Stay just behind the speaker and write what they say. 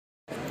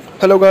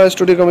Hello guys,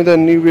 today coming with a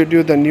new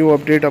video, the new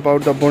update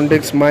about the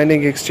Bondex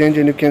mining exchange,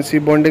 and you can see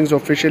Bondex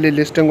officially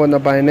listing on the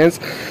Binance,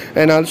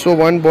 and also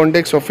one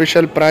Bondex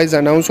official price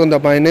announced on the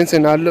Binance,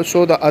 and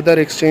also the other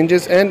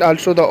exchanges, and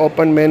also the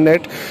open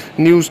mainnet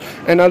news,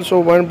 and also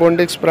one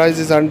Bondex price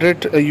is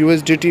 100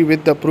 USDT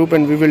with the proof,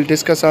 and we will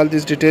discuss all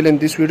this detail in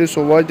this video.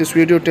 So watch this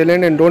video till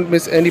end and don't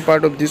miss any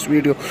part of this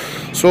video.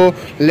 So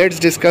let's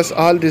discuss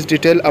all this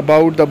detail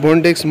about the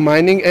Bondex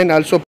mining and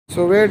also.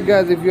 So wait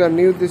guys, if you are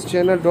new to this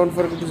channel, don't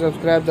forget to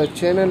subscribe the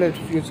channel.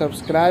 If you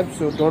subscribe,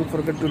 so don't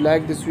forget to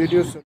like this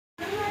video.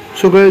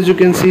 So guys, you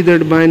can see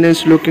that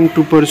Binance looking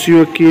to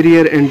pursue a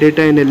career in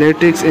data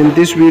analytics. In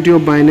this video,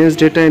 Binance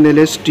data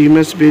analyst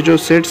Demas Bejo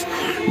sits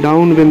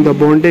down with the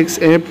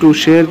Bondex app to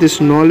share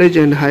this knowledge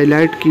and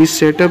highlight key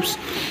setups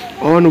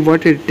on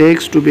what it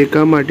takes to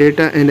become a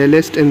data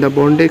analyst in the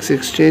Bondex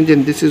exchange.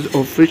 And this is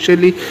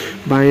officially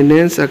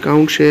Binance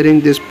account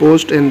sharing this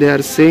post, and they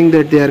are saying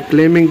that they are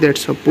claiming that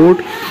support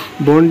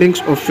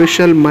Bondex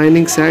official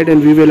mining site,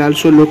 and we will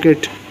also look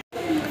at.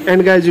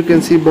 And guys, you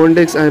can see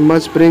Bondex, I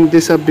must bring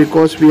this up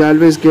because we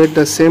always get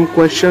the same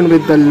question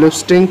with the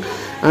listing,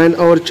 and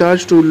our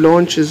charge to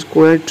launch is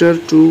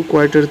Q2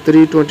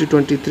 Q3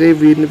 2023.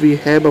 We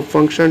have a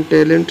function,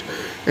 talent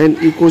and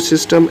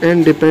ecosystem,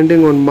 and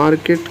depending on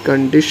market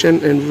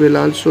condition, and we'll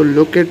also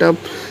look it up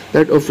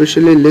that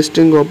officially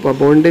listing of a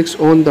Bondex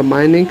on the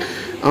mining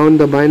on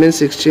the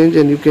Binance exchange.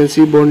 And you can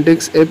see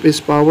Bondex app is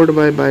powered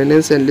by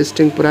Binance, and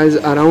listing price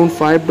around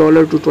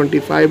 $5 to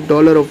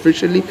 $25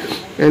 officially,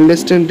 and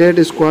listing date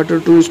is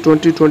Q2 is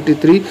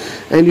 2023,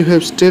 and you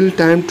have still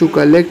time to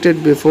collect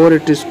it before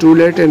it is too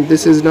late. And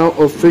this is now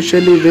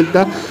officially with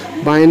the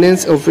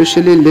Binance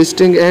officially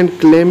listing and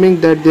claiming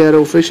that they are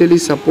officially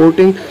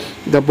supporting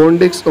the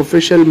Bondex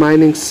official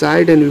mining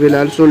site, and we will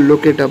also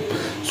look it up.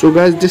 So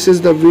guys, this is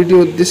the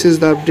video, this is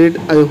the update.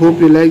 I hope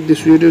you like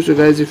this video. So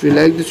guys, if you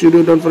like this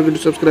video, don't forget to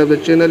subscribe the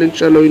channel.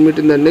 Inshallah we'll meet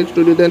in the next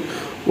video. Then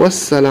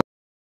wassalam.